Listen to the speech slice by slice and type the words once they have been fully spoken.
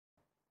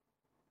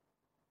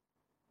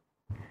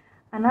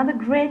Another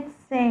great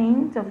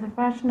saint of the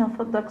Russian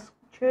Orthodox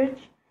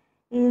Church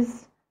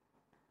is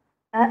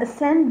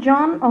Saint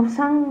John of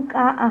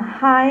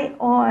Shanghai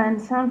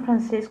and San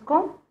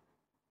Francisco,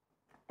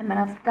 a man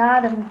of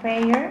God and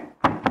prayer.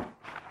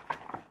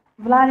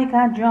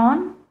 Vladika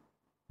John,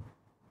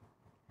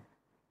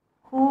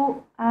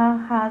 who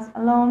has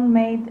alone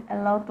made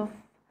a lot of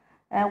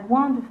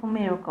wonderful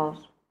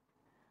miracles.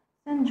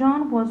 Saint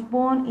John was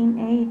born in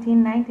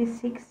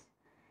 1896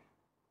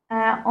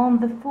 on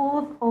the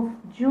 4th of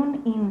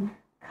June in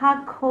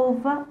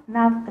Kharkov,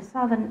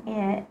 southern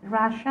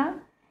Russia,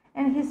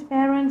 and his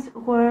parents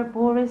were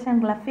Boris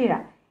and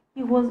Glafira.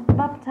 He was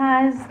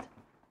baptized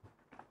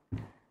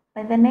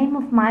by the name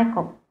of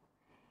Michael.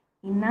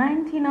 In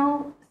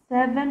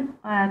 1907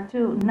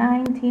 to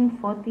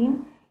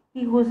 1914,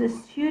 he was a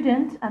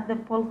student at the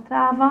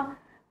Poltava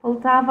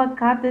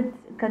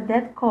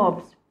Cadet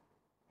Corps.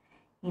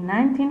 In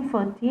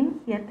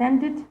 1914, he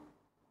attended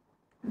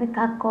the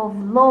Kharkov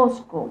Law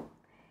School.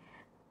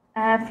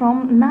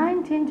 From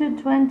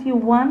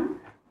 1921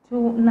 to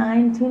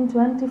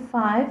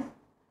 1925,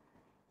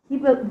 he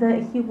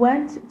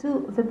went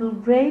to the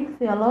Belgrade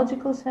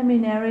Theological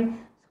Seminary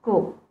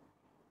School.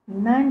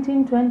 In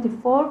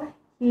 1924,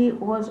 he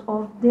was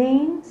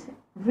ordained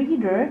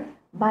reader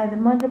by the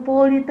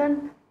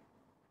Metropolitan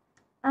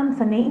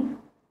Anthony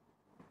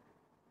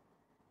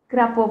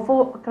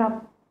Krapovitsky.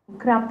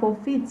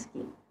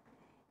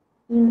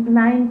 In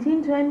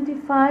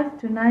 1925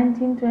 to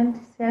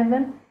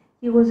 1927,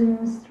 he was an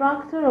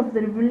instructor of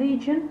the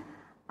religion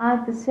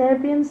at the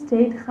Serbian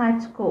State High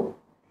School.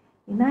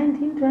 In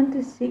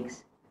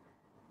 1926,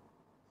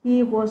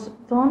 he was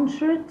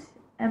tonsured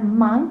a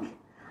monk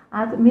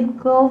at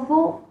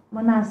Milkovo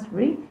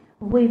Monastery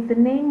with the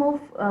name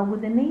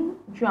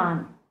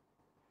John.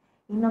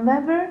 In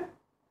November,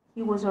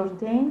 he was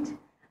ordained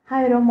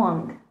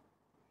hieromonk.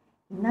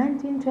 In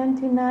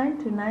 1929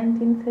 to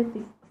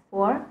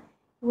 1934,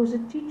 he was a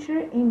teacher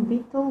in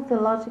Beetle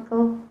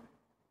Theological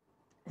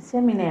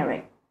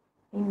Seminary.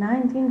 In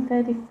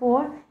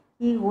 1934,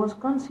 he was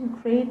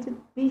consecrated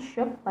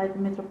bishop by the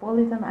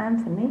Metropolitan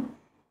Anthony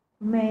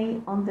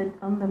on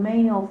the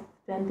May of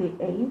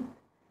 28th.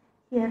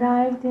 He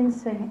arrived in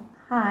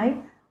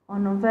Shanghai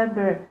on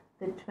November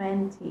the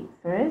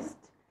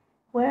 21st,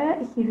 where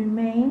he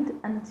remained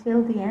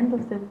until the end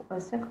of the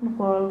Second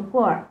World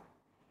War.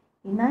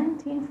 In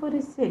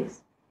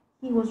 1946,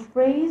 he was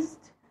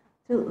raised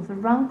to the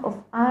rank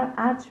of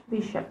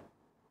Archbishop.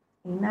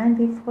 In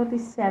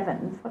 1947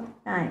 and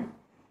 49,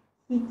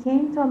 he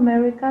came to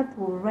America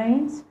to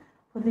arrange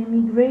for the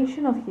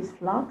immigration of his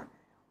flock,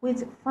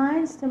 which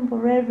finds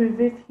temporary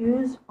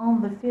refuge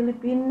on the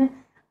Philippine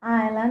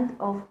island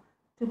of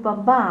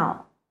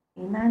Tubabao.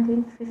 In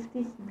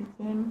 1950, he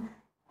became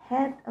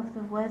head of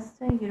the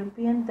Western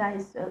European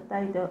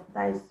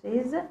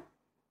Diocese,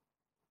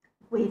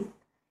 with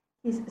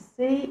his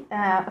see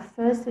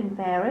first in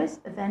Paris,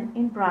 then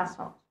in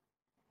Brussels.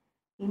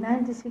 In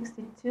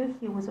 1962,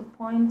 he was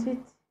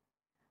appointed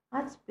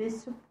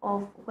Archbishop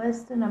of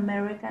Western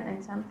America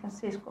and San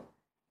Francisco.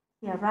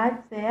 He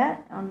arrived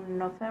there on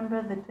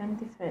November the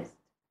 21st.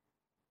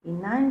 In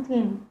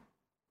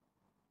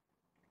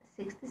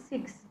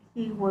 1966,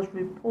 he was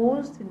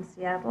reposed in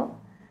Seattle.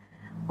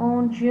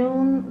 On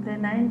June the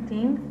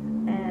 19th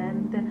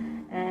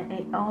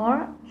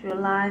or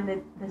July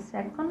the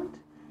 2nd,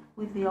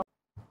 with the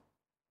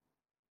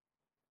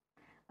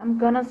I'm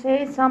gonna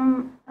say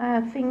some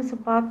things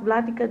about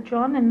Vladika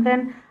John, and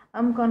then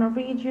I'm gonna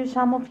read you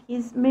some of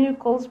his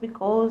miracles,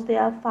 because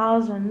there are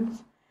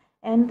thousands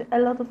and a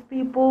lot of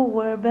people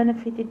were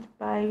benefited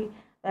by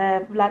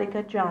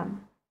Vladika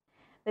John.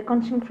 The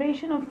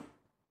consecration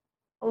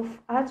of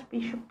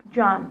Archbishop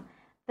John.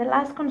 The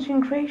last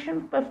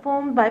consecration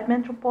performed by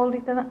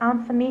Metropolitan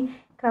Anthony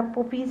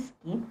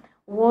Krapovitsky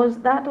was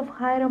that of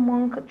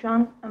hieromonk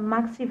J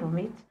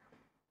Maximovits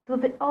to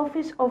the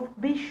office of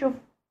Bishop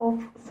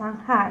of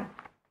Shanghai.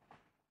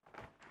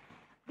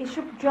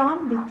 Bishop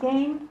John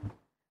became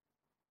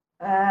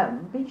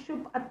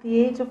bishop at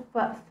the age of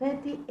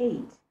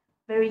 38,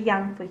 very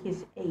young for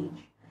his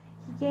age.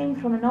 He came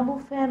from a noble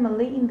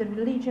family in the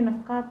region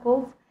of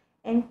Kharkov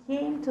and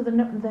came to the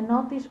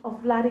notice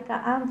of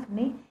Vladika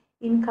Anthony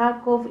in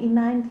Kharkov in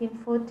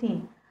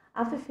 1914.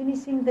 After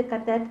finishing the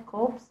cadet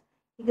corps,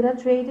 he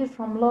graduated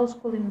from law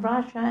school in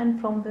Russia and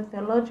from the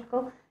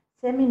theological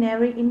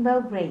seminary in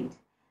Belgrade.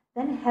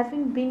 Then,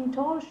 having been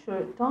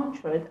tonsured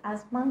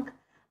as monk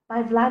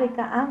by Vladika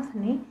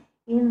Anthony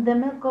in the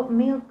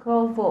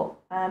Milkovo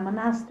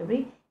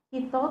Monastery,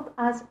 he taught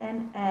as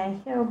an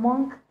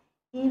hieromonk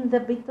in the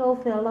Beetle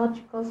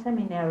Theological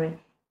Seminary.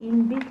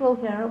 In Beetle,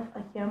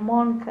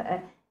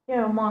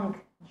 hieromonk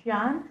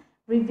John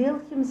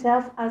revealed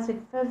himself as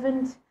a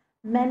fervent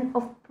man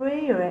of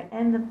prayer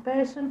and a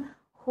person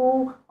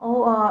who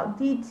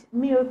did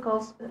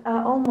miracles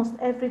almost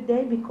every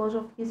day because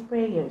of his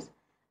prayers.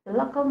 The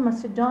local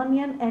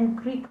Macedonian and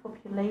Greek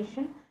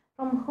population,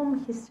 from whom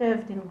he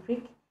served in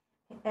Greek,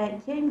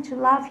 came to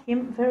love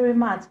him very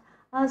much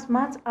as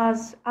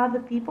other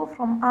people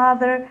from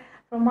other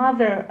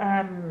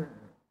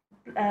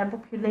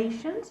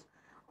populations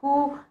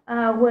who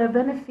were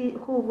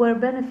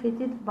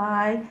benefited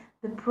by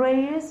the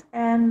prayers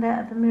and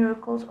the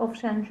miracles of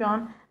Saint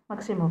John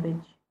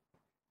Maximovits.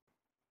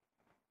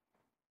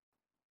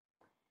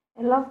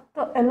 A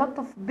lot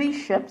of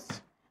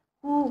bishops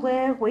who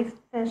were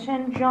with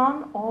Saint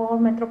John, or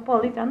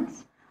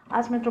metropolitans,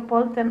 as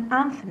Metropolitan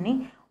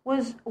Anthony,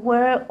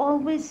 were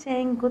always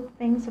saying good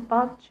things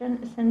about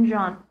Saint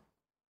John.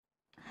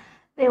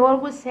 They were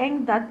always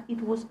saying that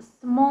it was a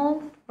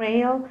small,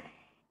 frail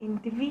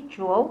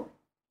individual,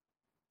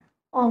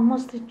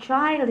 almost a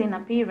child in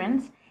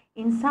appearance,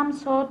 in some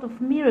sort of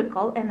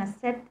miracle and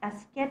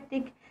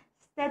ascetic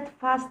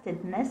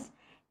steadfastness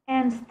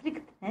and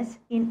strictness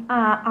in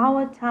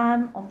our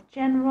time of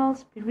general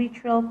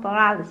spiritual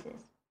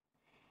paralysis.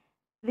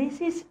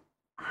 This is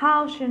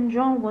how Saint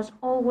John was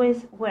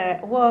always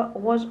where.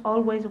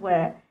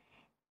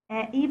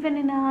 Even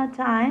in our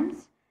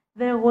times,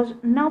 there was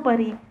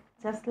nobody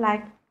just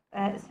like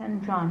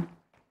Saint John.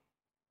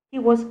 He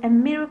was a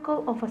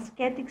miracle of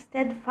ascetic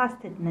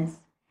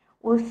steadfastness.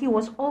 Well, he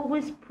was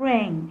always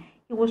praying.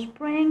 He was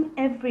praying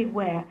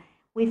everywhere.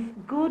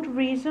 With good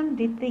reason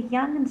did the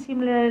young and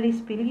similarly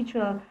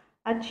spiritual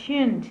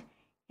attuned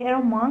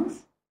hero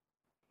monks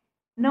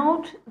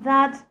note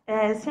that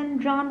Saint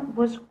John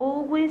was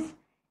always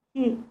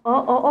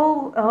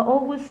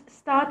always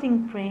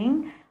starting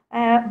praying,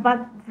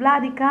 but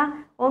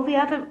Vladika, all the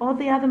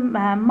other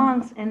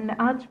monks and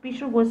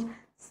archbishop was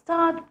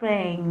start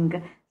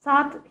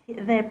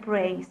their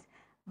praise.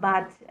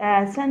 But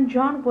Saint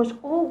John was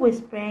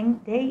always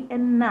praying day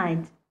and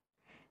night.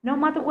 No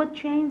matter what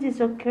changes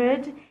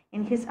occurred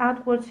in his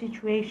outward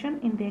situation,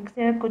 in the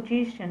exterior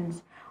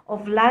conditions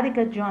of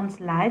Vladika John's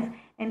life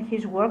and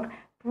his work,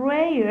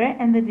 prayer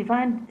and the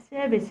divine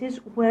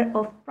services were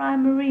of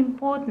primary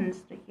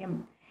importance to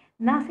him.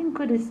 Nothing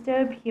could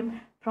disturb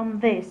him from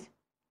this.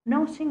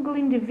 No single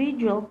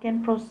individual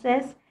can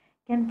possess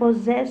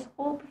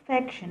all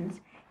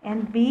perfections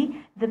and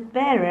be the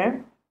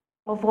bearer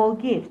of all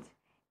gifts.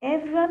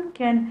 Everyone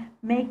can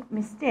make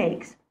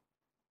mistakes.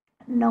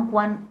 No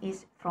one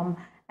is from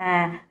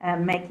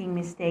making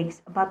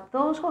mistakes, but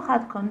those who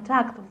had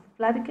contact with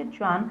Vladika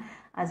John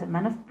as a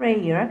man of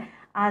prayer,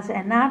 as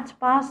an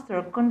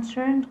arch-pastor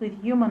concerned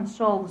with human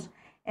souls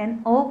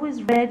and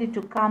always ready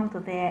to come to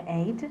their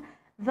aid,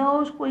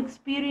 those who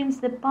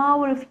experienced the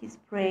power of his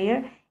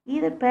prayer,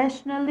 either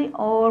personally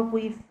or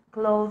with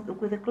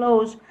the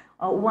close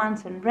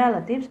ones and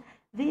relatives,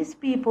 these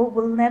people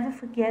will never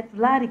forget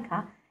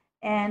Vladika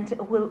and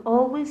will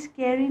always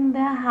carry in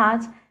their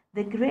hearts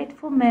the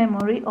grateful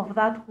memory of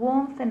that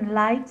warmth and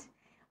light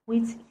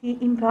which he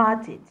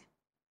imparted.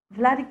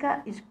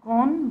 Vladika is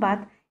gone,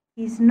 but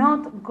he's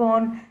not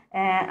gone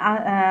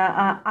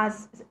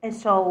as a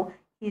soul.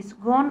 He's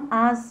gone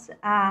as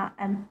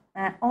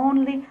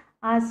only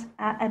as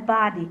a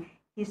body.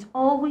 He's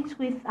always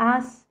with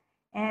us,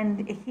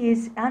 and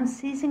his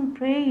unceasing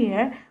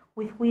prayer,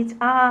 with which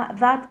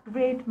that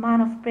great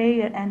man of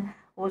prayer and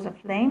was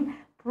aflame,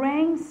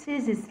 praying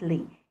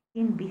ceaselessly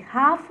in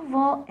behalf of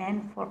all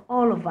and for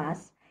all of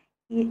us,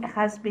 he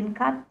has been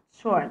cut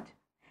short.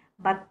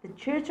 But the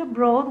Church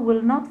abroad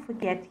will not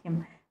forget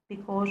him,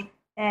 because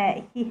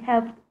he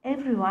helped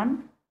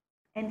everyone,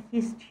 and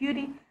his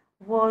duty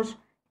was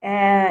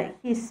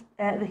his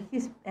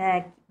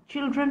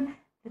children,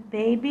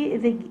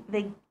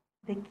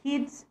 the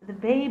kids, the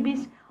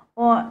babies,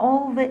 or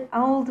all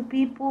the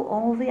people,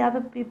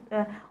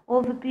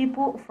 all the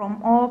people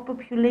from all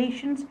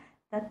populations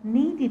that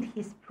needed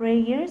his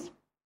prayers,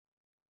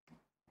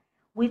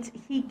 which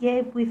he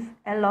gave with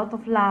a lot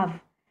of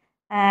love.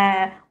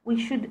 We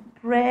should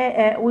pray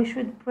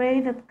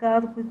that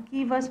God would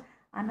give us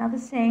another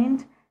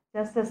saint,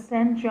 just as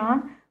Saint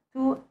John,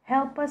 to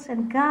help us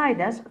and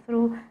guide us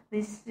through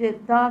these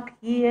dark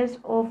years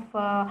of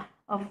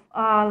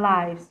our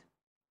lives.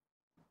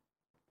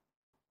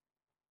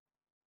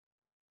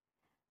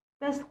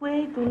 Best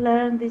way to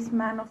learn this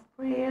man of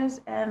prayers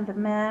and the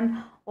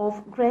man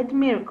of great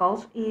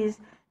miracles is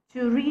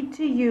to read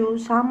to you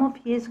some of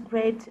his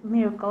great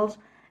miracles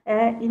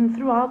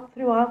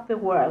throughout the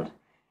world.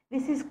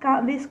 This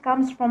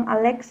comes from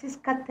Alexis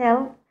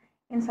Cattell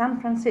in San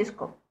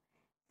Francisco.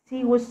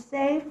 She was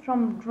saved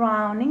from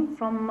drowning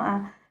from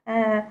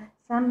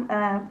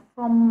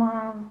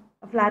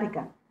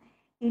Vladika.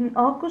 In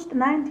August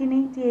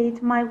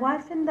 1988, my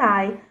wife and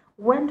I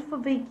went for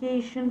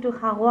vacation to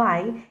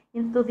Hawaii,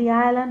 into the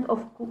island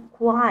of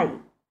Kauai.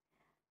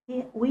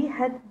 We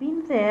had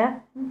been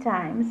there in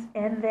times,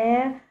 and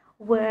there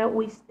where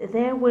we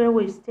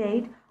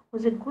stayed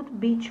was a good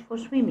beach for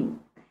swimming.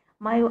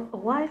 My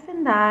wife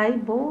and I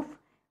both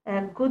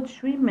good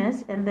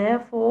swimmers, and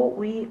therefore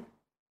we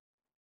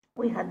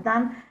had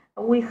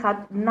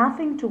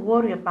nothing to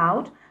worry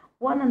about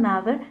one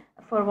another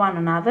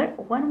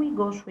when we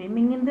go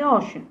swimming in the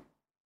ocean.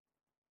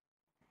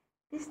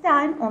 This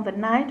time, on the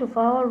night of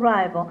our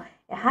arrival,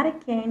 a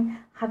hurricane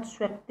had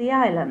swept the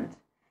island.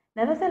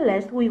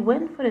 Nevertheless, we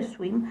went for a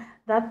swim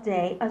that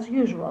day as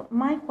usual.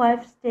 My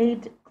wife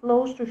stayed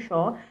close to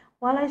shore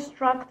while I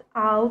struck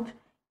out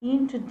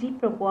into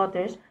deeper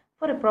waters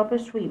for a proper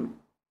swim.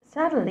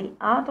 Suddenly,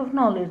 out of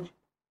knowledge,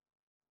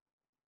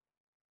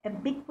 a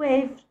big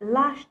wave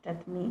lashed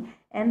at me,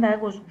 and I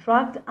was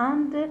dragged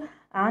under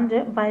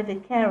by the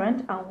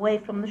current away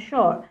from the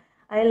shore.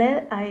 I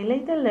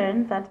later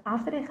learned that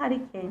after a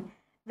hurricane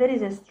there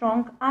is a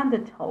strong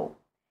undertow.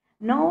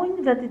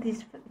 Knowing that it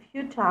is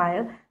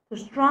futile to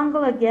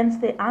struggle against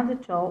the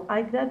undertow,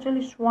 I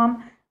gradually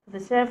swam to the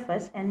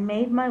surface and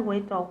made my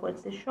way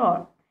towards the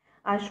shore.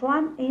 I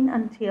swam in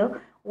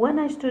until, when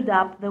I stood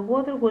up, the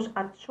water was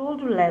at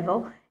shoulder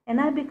level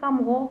and I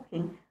began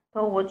walking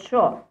towards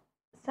shore.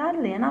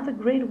 Suddenly another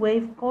great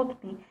wave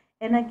caught me,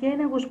 and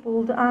again I was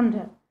pulled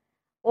under.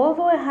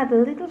 Although I had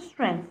little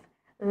strength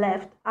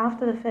left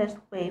after the first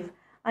wave,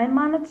 I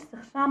managed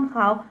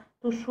somehow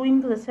to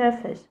swim to the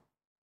surface.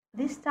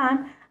 This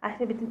time I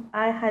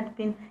had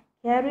been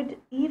carried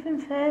even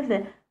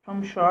further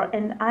from shore,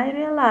 and I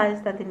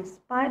realized that in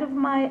spite of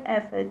my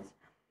efforts,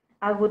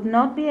 I would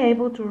not be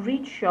able to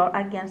reach shore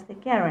against the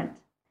current.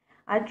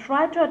 I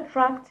tried to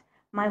attract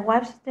my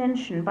wife's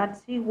attention,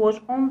 but she was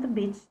on the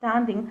beach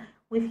standing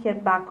with her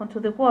back onto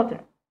the water.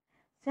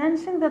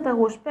 Sensing that I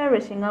was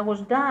perishing, I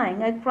was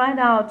dying, I cried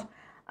out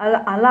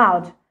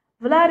aloud,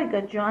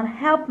 "Vladika, John,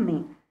 help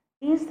me!"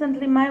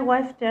 Instantly my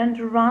wife turned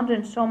around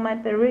and saw my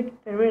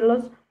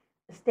perilous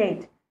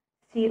state.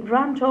 She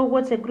ran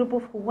towards a group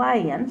of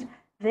Hawaiians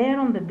there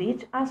on the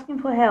beach, asking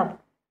for help.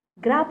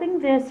 Grabbing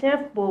their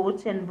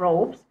surfboards and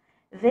ropes,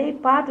 they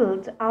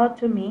paddled out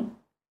to me,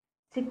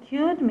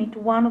 secured me to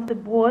one of the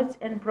boards,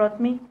 and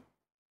brought me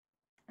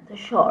to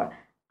shore.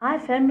 I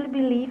firmly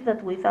believe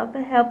that without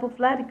the help of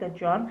Vladika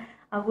John,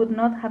 I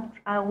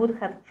would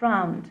have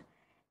drowned,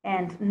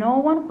 and no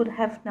one could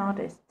have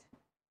noticed.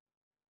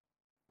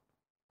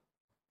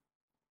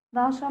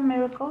 Those are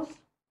miracles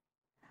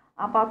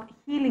about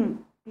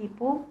healing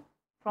people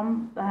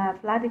from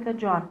Vladika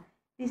John.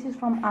 This is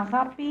from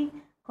Agapi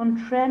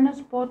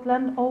Contreras,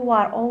 Portland,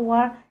 OR.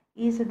 OR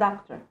is a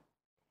doctor.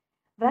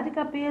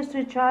 Vladika appears to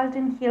a child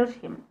and heals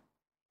him.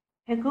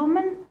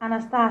 Hegumen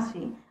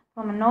Anastasi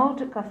from the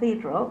old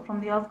cathedral,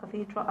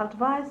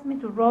 advised me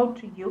to write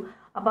to you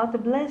about the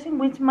blessing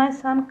which my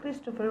son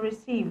Christopher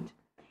received.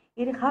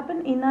 It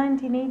happened in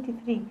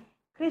 1983.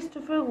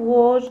 Christopher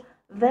was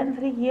then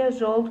 3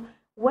 years old.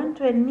 Went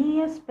to an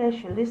ear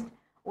specialist.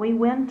 We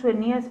went to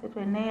an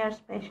ear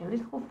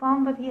specialist who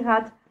found that he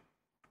had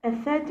a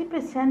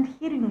 30%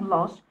 hearing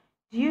loss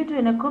due to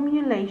an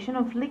accumulation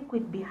of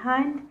liquid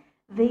behind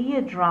the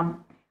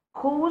eardrum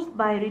caused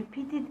by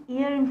repeated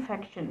ear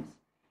infections.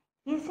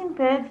 His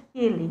impaired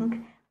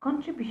hearing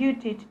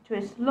contributed to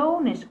a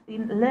slowness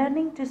in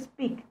learning to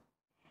speak.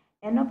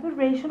 An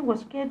operation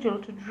was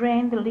scheduled to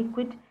drain the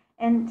liquid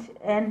and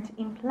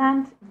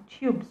implant the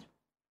tubes.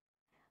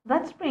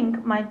 That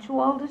spring, my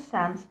two older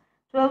sons,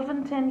 12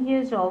 and 10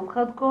 years old,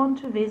 had gone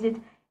to visit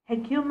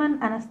Hegumen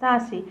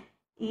Anastasi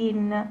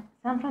in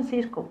San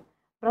Francisco.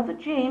 Brother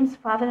James,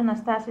 Father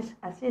Anastasi's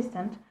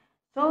assistant,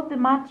 saw the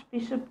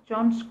Archbishop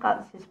John's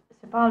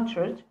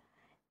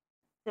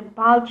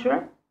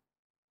sepulchre,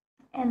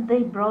 and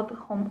they brought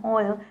home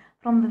oil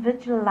from the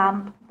vigil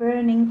lamp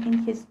burning in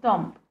his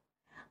tomb.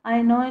 I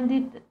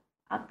anointed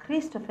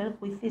Christopher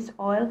with this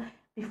oil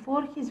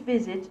before his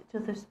visit to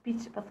the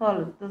speech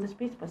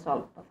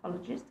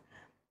pathologist,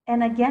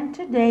 and again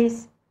 2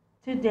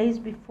 days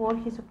before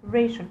his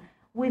operation,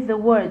 with the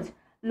words,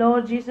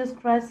 "Lord Jesus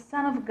Christ,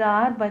 Son of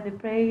God, by the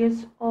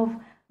prayers of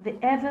the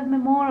ever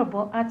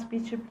memorable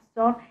Archbishop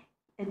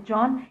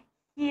John,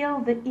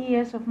 heal the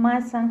ears of my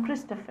son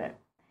Christopher."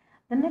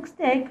 The next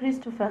day,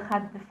 Christopher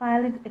had the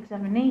final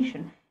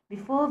examination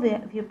before the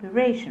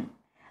operation.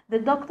 The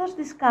doctors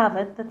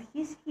discovered that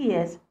his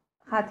ears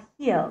had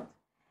healed.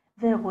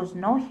 There was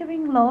no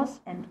hearing loss,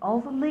 and all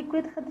the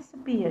liquid had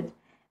disappeared.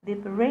 The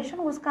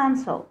operation was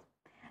cancelled.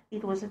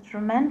 It was a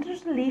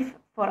tremendous relief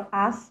for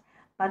us,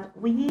 but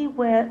we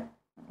were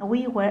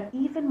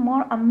even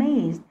more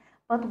amazed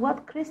by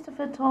what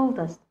Christopher told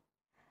us.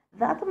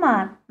 "That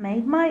man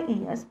made my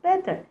ears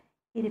better."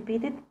 He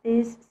repeated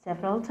this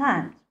several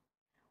times.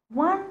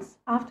 Once,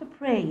 after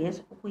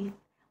prayers,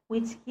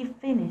 which he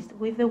finished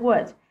with the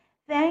words,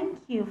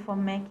 "Thank you for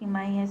making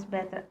my ears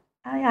better,"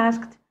 I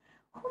asked,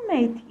 "Who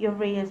made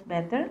your ears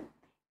better?"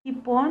 He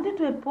pointed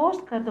to a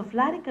postcard of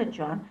Vladika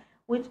John,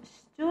 which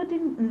stood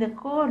in the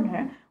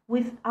corner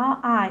with our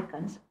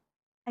icons.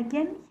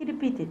 Again he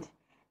repeated,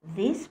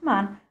 "This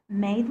man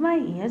made my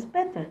ears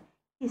better."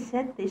 He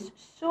said this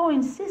so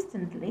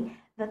insistently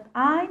that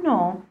I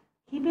know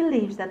he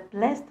believes that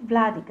blessed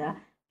Vladika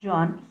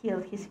John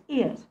healed his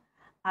ears.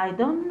 I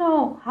don't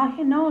know how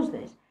he knows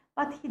this,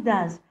 but he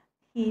does.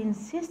 He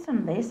insists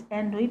on this,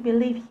 and we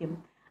believe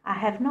him. I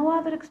have no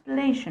other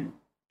explanation.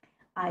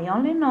 I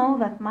only know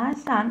that my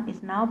son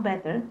is now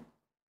better,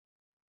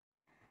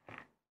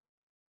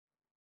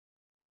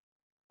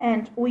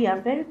 and we are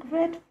very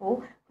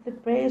grateful for the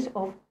prayers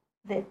of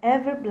the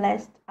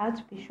ever-blessed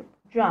Archbishop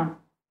John.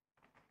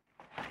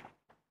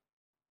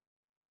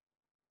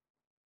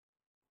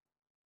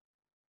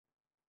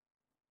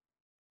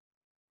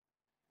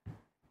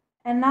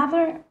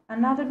 Another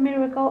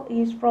miracle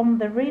is from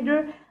the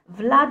reader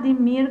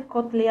Vladimir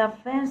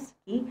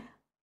Kotliavensky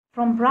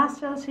from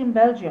Brussels in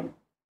Belgium.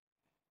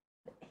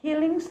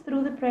 Healings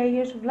through the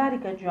prayers of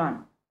Vladika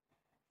John.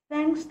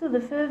 Thanks to the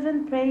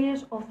fervent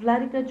prayers of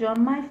Vladika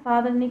John, my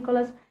father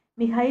Nicholas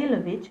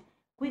Mikhailovich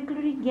quickly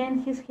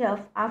regained his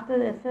health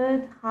after a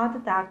third heart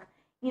attack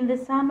in the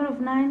summer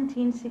of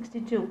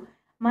 1962.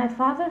 My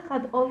father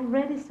had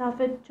already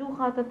suffered two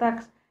heart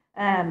attacks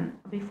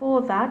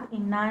before that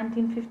in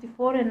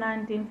 1954 and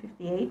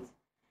 1958,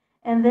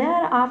 and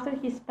thereafter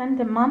he spent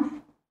a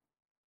month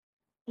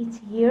each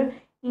year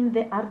in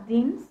the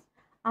Ardennes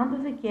under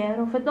the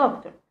care of a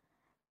doctor.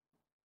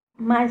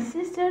 My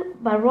sister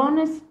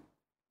Baroness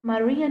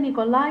Maria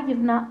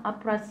Nikolaevna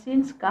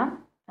Aprasinska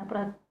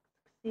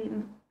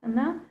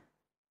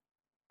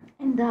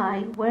and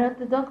I were at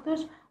the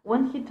doctor's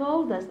when he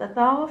told us that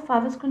our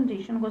father's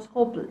condition was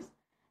hopeless.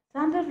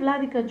 Sandra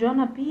Vladika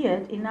John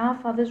appeared in our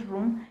father's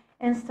room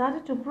and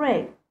started to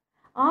pray.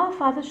 Our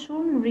father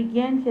soon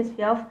regained his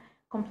health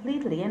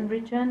completely and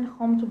returned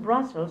home to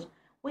Brussels,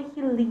 where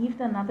he lived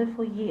another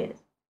 4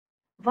 years.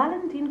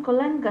 Valentin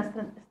Kolenga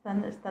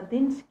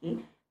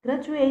Stadinsky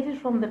graduated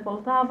from the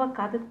Poltava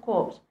Cadet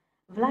Corps.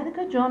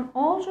 Vladika John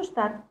also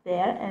studied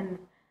there and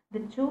the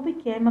two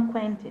became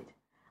acquainted.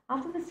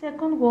 After the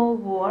Second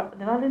World War,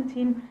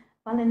 Valentin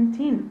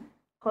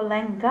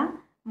Kolenga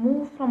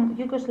moved from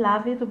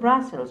Yugoslavia to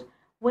Brussels,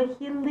 where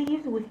he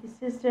lived with his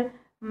sister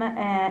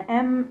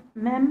Mem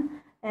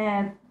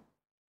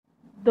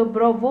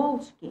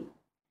Dobrovolsky.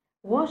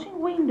 Washing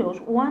windows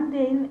one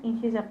day in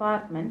his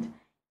apartment,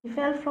 he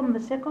fell from the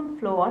second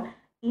floor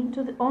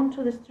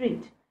onto the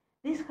street.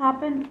 This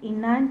happened in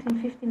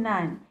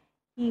 1959.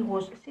 He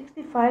was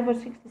 65 or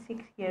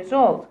 66 years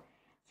old.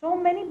 So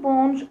many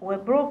bones were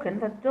broken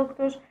that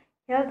doctors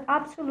held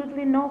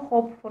absolutely no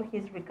hope for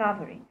his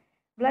recovery.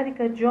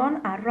 Vladika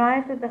John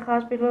arrived at the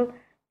hospital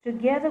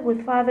together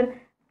with Father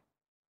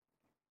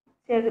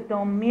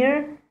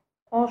Serdomir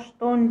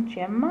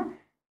Ostonchem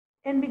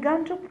and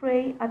began to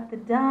pray at the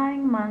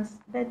dying man's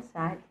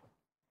bedside.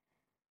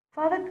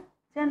 Father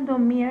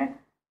Serdomir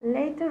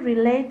later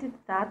related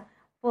that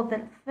for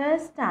the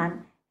first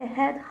time he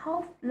heard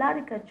how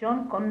Vladika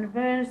John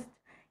conversed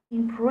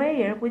in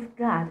prayer with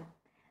God.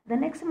 The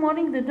next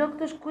morning the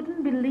doctors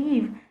couldn't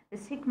believe the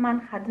sick man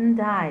hadn't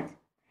died.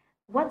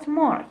 What's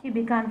more, he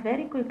began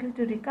very quickly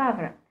to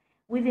recover.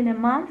 Within a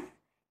month,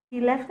 he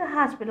left the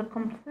hospital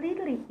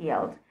completely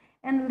healed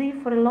and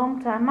lived for a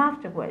long time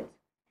afterwards.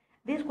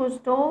 This was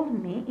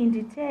told me in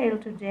detail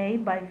today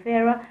by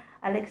Vera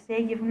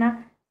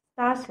Alexeyevna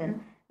Stassen,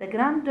 the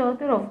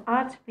granddaughter of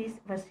Archpriest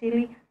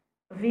Vasily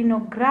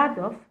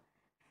Vinogradov,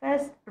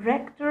 first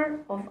rector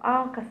of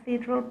our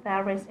cathedral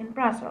parish in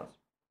Brussels.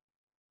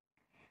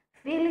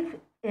 Philip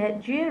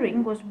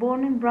Gering was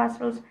born in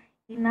Brussels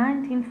in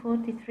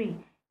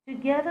 1943.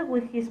 Together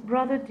with his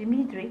brother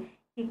Dmitry,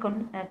 he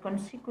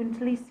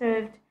consequently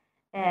served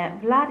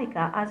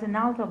Vladika as an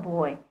altar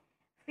boy.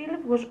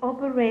 Philip was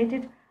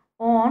operated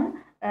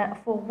on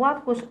for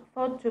what was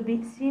thought to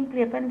be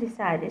simply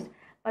appendicitis,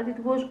 but it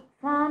was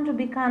found to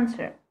be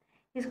cancer.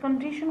 His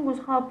condition was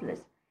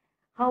hopeless.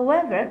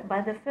 However,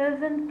 by the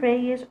fervent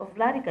prayers of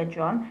Vladika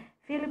John,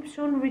 Philip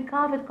soon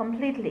recovered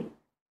completely.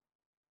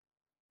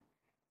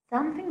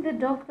 Something the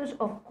doctors,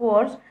 of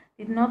course,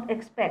 did not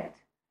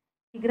expect.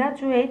 He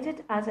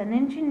graduated as an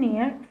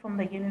engineer from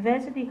the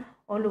University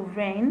of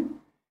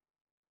Louvain,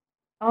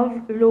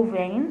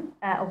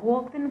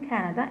 worked in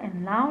Canada,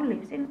 and now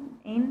lives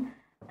in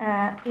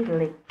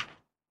Italy.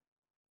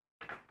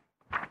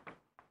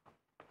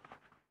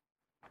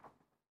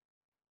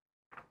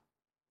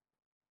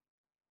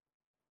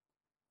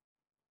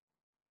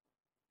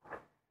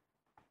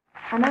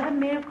 Another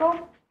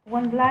miracle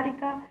when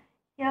Vladika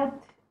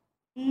helped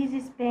ease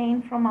his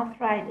pain from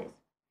arthritis.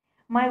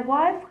 My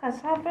wife has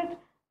suffered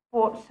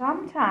for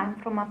some time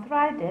from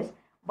arthritis,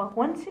 but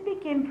when she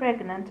became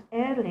pregnant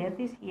earlier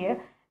this year,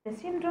 the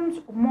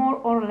symptoms more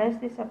or less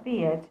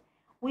disappeared,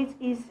 which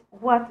is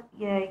what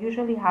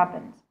usually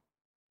happens.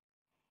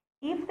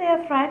 If the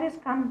arthritis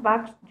comes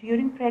back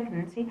during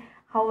pregnancy,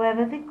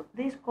 however,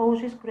 this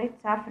causes great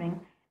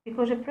suffering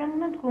because a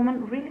pregnant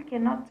woman really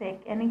cannot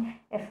take any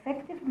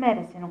effective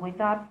medicine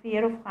without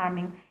fear of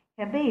harming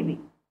her baby.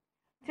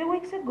 2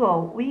 weeks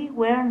ago, we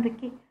were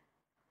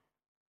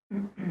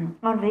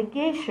on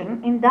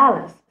vacation in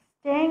Dallas,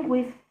 staying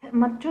with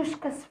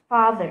Matushka's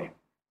father.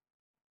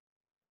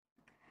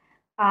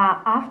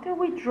 After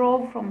we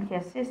drove from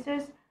her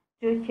sister's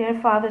to her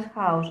father's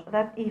house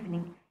that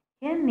evening,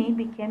 her knee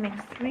became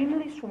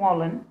extremely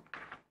swollen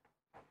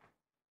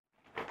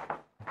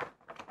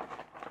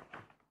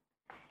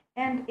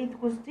and it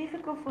was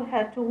difficult for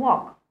her to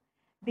walk.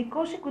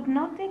 Because she could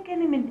not take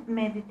any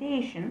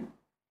medication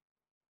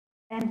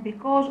and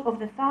because of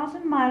the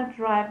 1,000-mile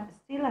drive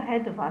still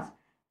ahead of us,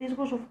 this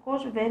was of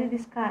course very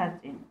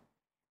discouraging.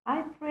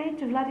 I prayed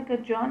to Vladika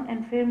John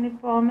and firmly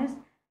promised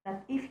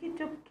that if he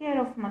took care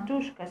of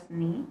Matushka's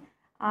knee,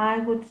 I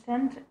would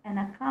send an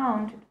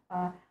account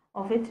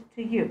of it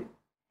to you.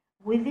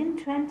 Within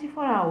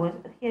 24 hours,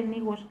 her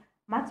knee was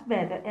much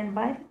better, and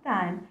by the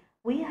time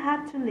we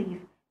had to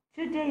leave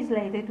 2 days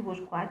later, it was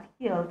quite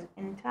healed,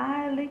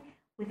 entirely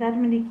without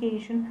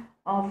medication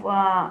of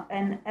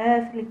an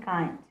earthly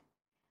kind.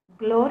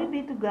 Glory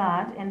be to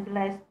God, and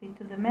blessed be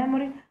to the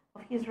memory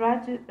of his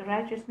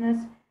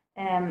righteousness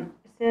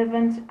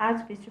servant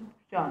Archbishop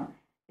John.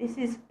 This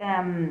is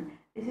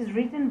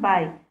written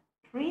by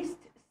Priest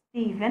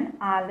Stephen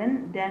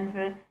Allen,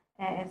 Denver,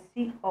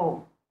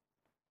 CO.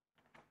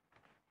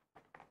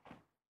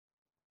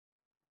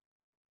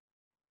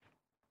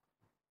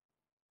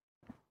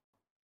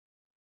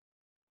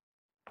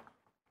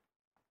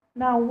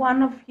 Now,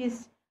 one of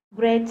his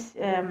great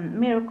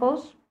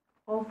miracles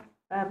of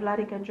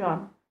Vladika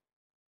John.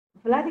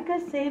 Vladika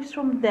saves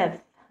from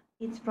death.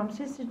 It's from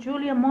Sister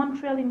Julia,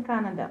 Montreal in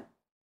Canada.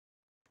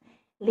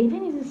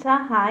 Living in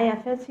Shanghai, I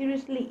felt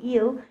seriously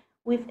ill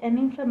with an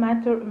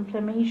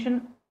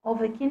inflammation of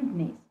the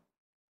kidneys.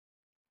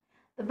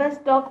 The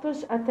best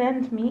doctors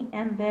attended me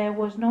and there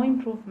was no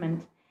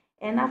improvement.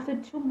 And after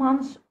 2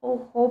 months,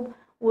 all hope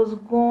was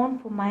gone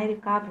for my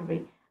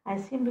recovery. I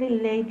simply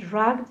lay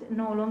drugged,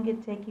 no longer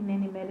taking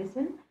any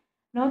medicine,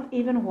 not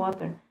even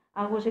water.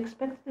 I was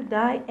expected to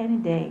die any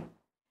day.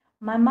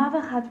 My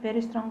mother had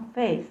very strong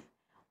faith.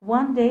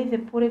 One day, the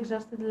poor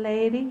exhausted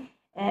lady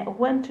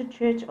went to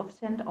church of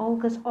St.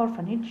 Olga's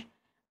orphanage,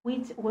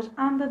 which was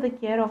under the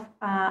care of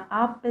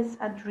Abbess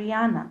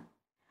Adriana.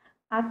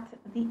 At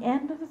the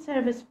end of the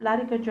service,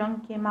 Vladika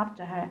John came up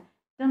to her.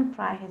 "Don't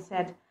cry," he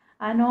said.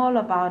 "I know all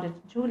about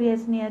it. Julia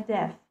is near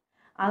death.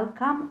 I'll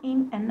come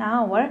in an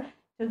hour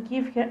to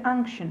give her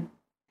unction."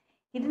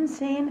 He didn't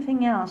say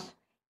anything else.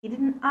 He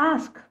didn't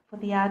ask for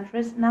the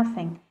address,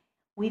 nothing.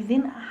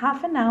 Within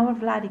half an hour,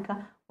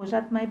 Vladika was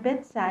at my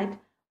bedside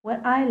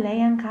where I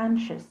lay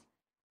unconscious.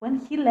 When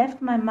he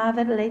left, my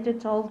mother later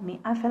told me,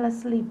 I fell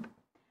asleep.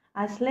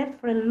 I slept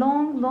for a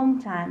long, long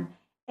time.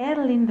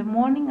 Early in the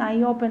morning,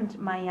 I opened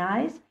my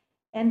eyes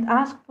and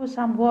asked for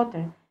some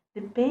water.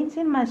 The pains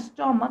in my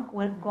stomach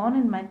were gone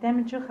and my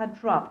temperature had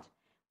dropped.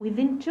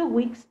 Within 2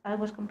 weeks, I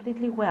was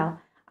completely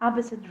well.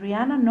 Abbess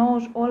Adriana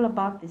knows all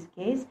about this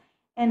case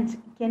and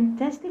can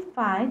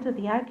testify to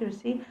the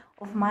accuracy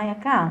of my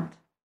account.